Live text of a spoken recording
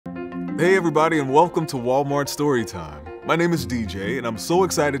Hey everybody, and welcome to Walmart Storytime. My name is DJ, and I'm so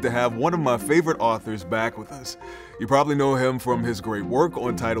excited to have one of my favorite authors back with us. You probably know him from his great work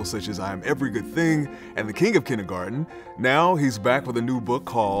on titles such as I Am Every Good Thing and The King of Kindergarten. Now he's back with a new book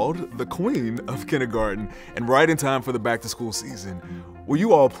called The Queen of Kindergarten, and right in time for the back-to-school season. Will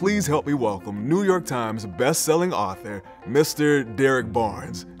you all please help me welcome New York Times best-selling author, Mr. Derrick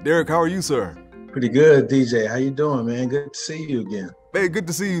Barnes. Derrick, how are you, sir? Pretty good, DJ. How you doing, man? Good to see you again. Hey, good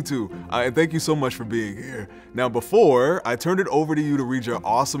to see you too. And thank you so much for being here. Now, before I turn it over to you to read your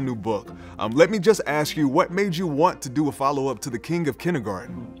awesome new book, let me just ask you, what made you want to do a follow-up to The King of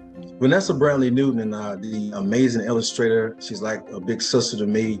Kindergarten? Vanessa Brantley Newton, the amazing illustrator, she's like a big sister to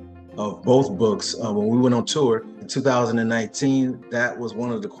me of both books. When we went on tour in 2019, that was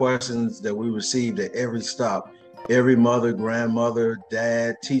one of the questions that we received at every stop. Every mother, grandmother,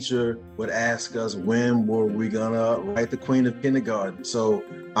 dad, teacher would ask us, when were we gonna write The Queen of Kindergarten? So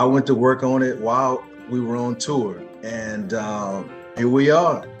I went to work on it while we were on tour, and here we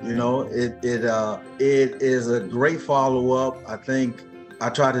are. You know, it is a great follow-up. I think I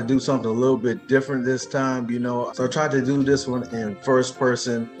tried to do something a little bit different this time, you know. So I tried to do this one in first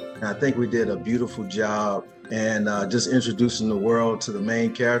person, and I think we did a beautiful job, and just introducing the world to the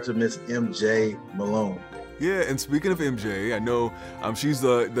main character, Miss MJ Malone. Yeah, and speaking of MJ, I know she's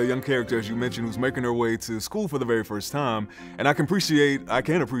the young character, as you mentioned, who's making her way to school for the very first time. And I can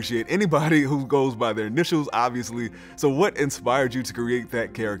appreciate anybody who goes by their initials, obviously. So what inspired you to create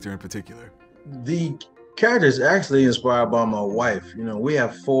that character in particular? The character is actually inspired by my wife. You know, we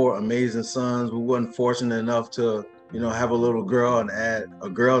have 4 amazing sons. We weren't fortunate enough to, you know, have a little girl and add a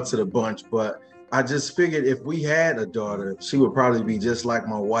girl to the bunch. But I just figured if we had a daughter, she would probably be just like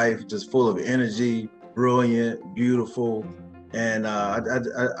my wife, just full of energy, brilliant, beautiful. And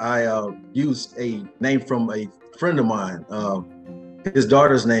I used a name from a friend of mine. His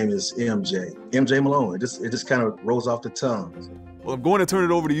daughter's name is MJ Malone. It just kind of rolls off the tongue. Well, I'm going to turn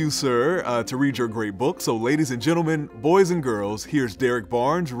it over to you, sir, to read your great book. So ladies and gentlemen, boys and girls, here's Derrick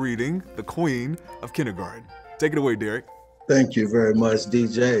Barnes reading The Queen of Kindergarten. Take it away, Derrick. Thank you very much,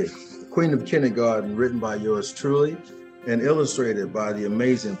 DJ. The Queen of Kindergarten, written by yours truly, and illustrated by the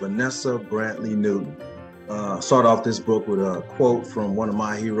amazing Vanessa Brantley Newton. Start off this book with a quote from one of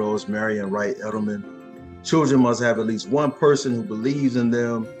my heroes, Marion Wright Edelman. Children must have at least one person who believes in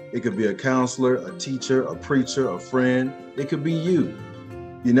them. It could be a counselor, a teacher, a preacher, a friend. It could be you.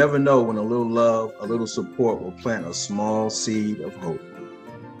 You never know when a little love, a little support will plant a small seed of hope.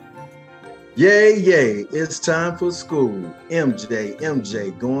 Yay, yay, it's time for school.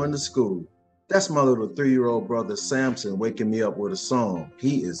 MJ, going to school. That's my little 3-year-old brother Samson waking me up with a song.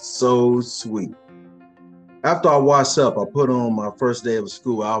 He is so sweet. After I wash up, I put on my first day of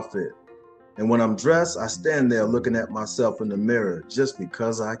school outfit. And when I'm dressed, I stand there looking at myself in the mirror just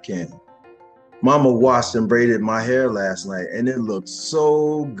because I can. Mama washed and braided my hair last night, and it looked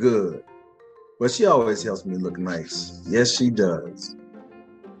so good. But she always helps me look nice. Yes, she does.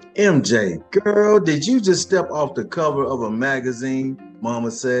 MJ, girl, did you just step off the cover of a magazine?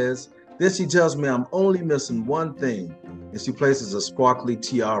 Mama says. Then she tells me I'm only missing one thing, and she places a sparkly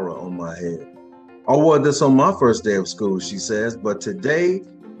tiara on my head. I wore this on my first day of school, she says, but today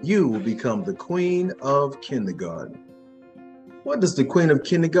you will become the Queen of Kindergarten. What does the Queen of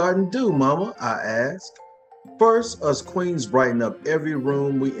Kindergarten do, Mama? I ask. First, us queens brighten up every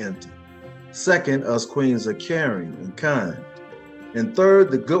room we enter. Second, us queens are caring and kind. And third,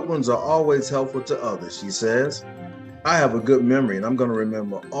 the good ones are always helpful to others, she says. I have a good memory, and I'm going to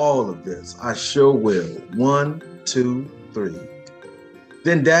remember all of this. I sure will. 1, 2, 3.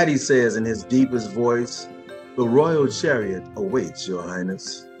 Then Daddy says in his deepest voice, the royal chariot awaits, Your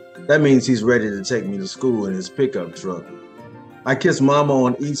Highness. That means he's ready to take me to school in his pickup truck. I kiss Mama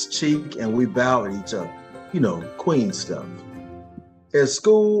on each cheek, and we bow at each other. You know, queen stuff. At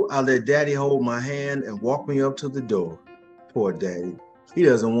school, I let Daddy hold my hand and walk me up to the door. Poor Daddy. He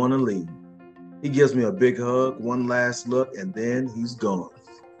doesn't want to leave. He gives me a big hug, one last look, and then he's gone.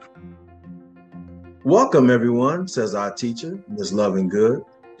 Welcome, everyone, says our teacher, Miss Lovingood.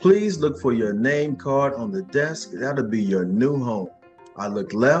 Please look for your name card on the desk. That'll be your new home. I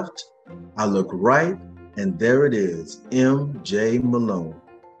look left, I look right, and there it is, MJ Malone.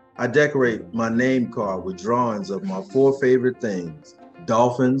 I decorate my name card with drawings of my 4 favorite things: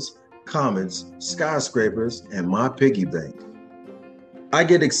 dolphins, comets, skyscrapers, and my piggy bank. I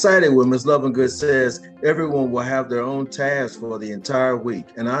get excited when Miss Lovingood says everyone will have their own task for the entire week,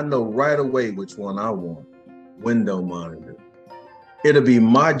 and I know right away which one I want: window monitor. It'll be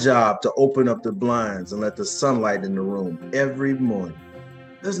my job to open up the blinds and let the sunlight in the room every morning.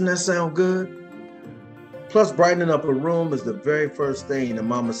 Doesn't that sound good? Plus, brightening up a room is the very first thing that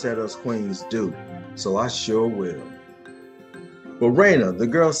Mama said us queens do, so I sure will. But Raina, the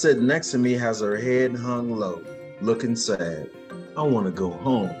girl sitting next to me, has her head hung low, looking sad. I want to go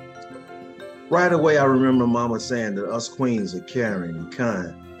home. Right away, I remember Mama saying that us queens are caring and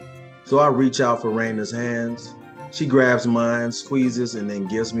kind. So I reach out for Raina's hands. She grabs mine, squeezes, and then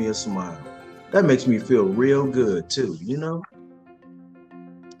gives me a smile. That makes me feel real good too, you know?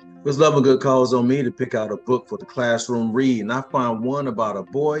 Miss Lovegood calls on me to pick out a book for the classroom read, and I find one about a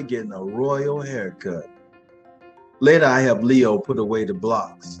boy getting a royal haircut. Later, I help Leo put away the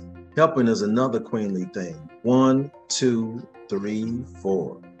blocks. Helping is another queenly thing. 1, 2, 3,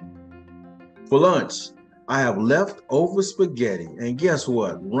 4. For lunch, I have leftover spaghetti, and guess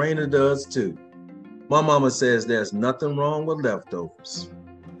what? Raina does too. My mama says there's nothing wrong with leftovers.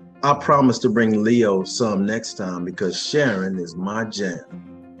 I promise to bring Leo some next time because sharing is my jam.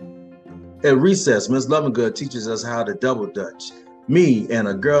 At recess, Miss Lovegood teaches us how to double dutch. Me and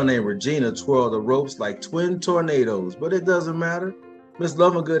a girl named Regina twirl the ropes like twin tornadoes, but it doesn't matter. Miss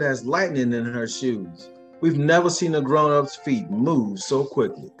Lovegood has lightning in her shoes. We've never seen a grown-up's feet move so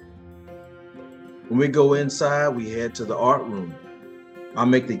quickly. When we go inside, we head to the art room. I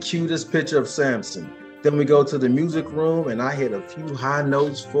make the cutest picture of Samson. Then we go to the music room and I hit a few high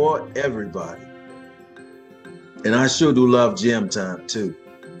notes for everybody. And I sure do love gym time too.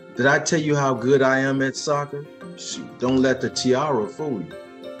 Did I tell you how good I am at soccer? Shoot, don't let the tiara fool you.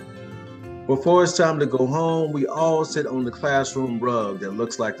 Before it's time to go home, we all sit on the classroom rug that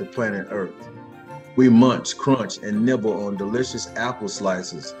looks like the planet Earth. We munch, crunch, and nibble on delicious apple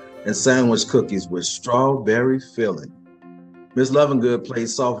slices and sandwich cookies with strawberry filling. Miss Lovegood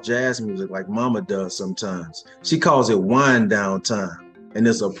plays soft jazz music like Mama does sometimes. She calls it wind down time, and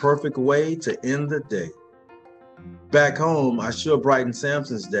it's a perfect way to end the day. Back home, I sure brighten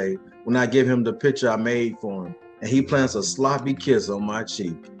Samson's day when I give him the picture I made for him, and he plants a sloppy kiss on my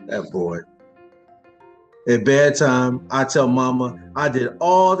cheek. That boy. At bedtime, I tell Mama, I did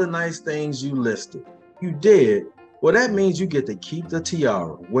all the nice things you listed. You did? Well, that means you get to keep the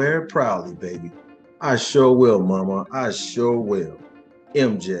tiara. Wear it proudly, baby. I sure will, Mama. I sure will.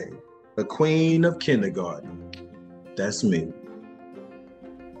 MJ, the queen of kindergarten. That's me.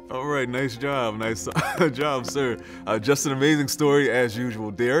 All right, nice job. Nice job, sir. Just an amazing story as usual,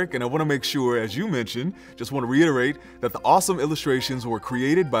 Derrick. And I want to make sure, as you mentioned, just want to reiterate that the awesome illustrations were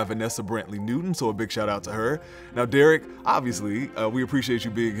created by Vanessa Brantley Newton, so a big shout out to her. Now, Derrick, obviously, we appreciate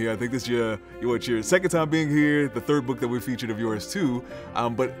you being here. I think this is your second time being here, the third book that we featured of yours too.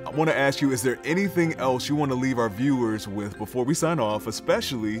 But I want to ask you, is there anything else you want to leave our viewers with before we sign off,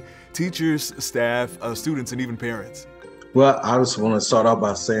 especially teachers, staff, students, and even parents? Well, I just want to start off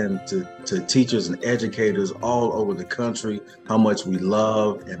by saying to teachers and educators all over the country how much we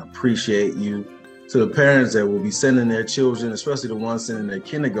love and appreciate you. To the parents that will be sending their children, especially the ones sending their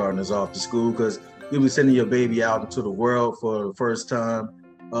kindergartners off to school, because you'll be sending your baby out into the world for the first time.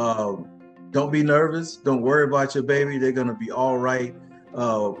 Don't be nervous. Don't worry about your baby. They're going to be all right.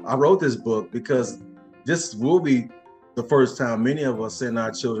 I wrote this book because this will be the first time many of us send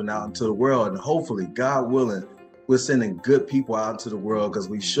our children out into the world, and hopefully, God willing, we're sending good people out into the world because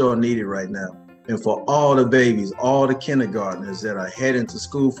we sure need it right now. And for all the babies, all the kindergartners that are heading to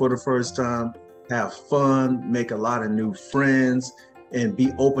school for the first time, have fun, make a lot of new friends, and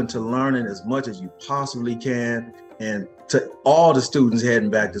be open to learning as much as you possibly can. And to all the students heading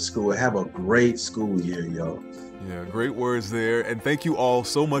back to school, have a great school year, y'all. Yeah, great words there. And thank you all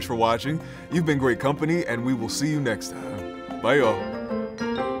so much for watching. You've been great company, and we will see you next time. Bye, y'all.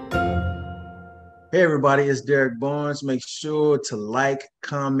 Hey everybody, it's Derrick Barnes. Make sure to like,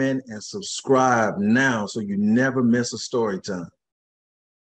 comment, and subscribe now so you never miss a story time.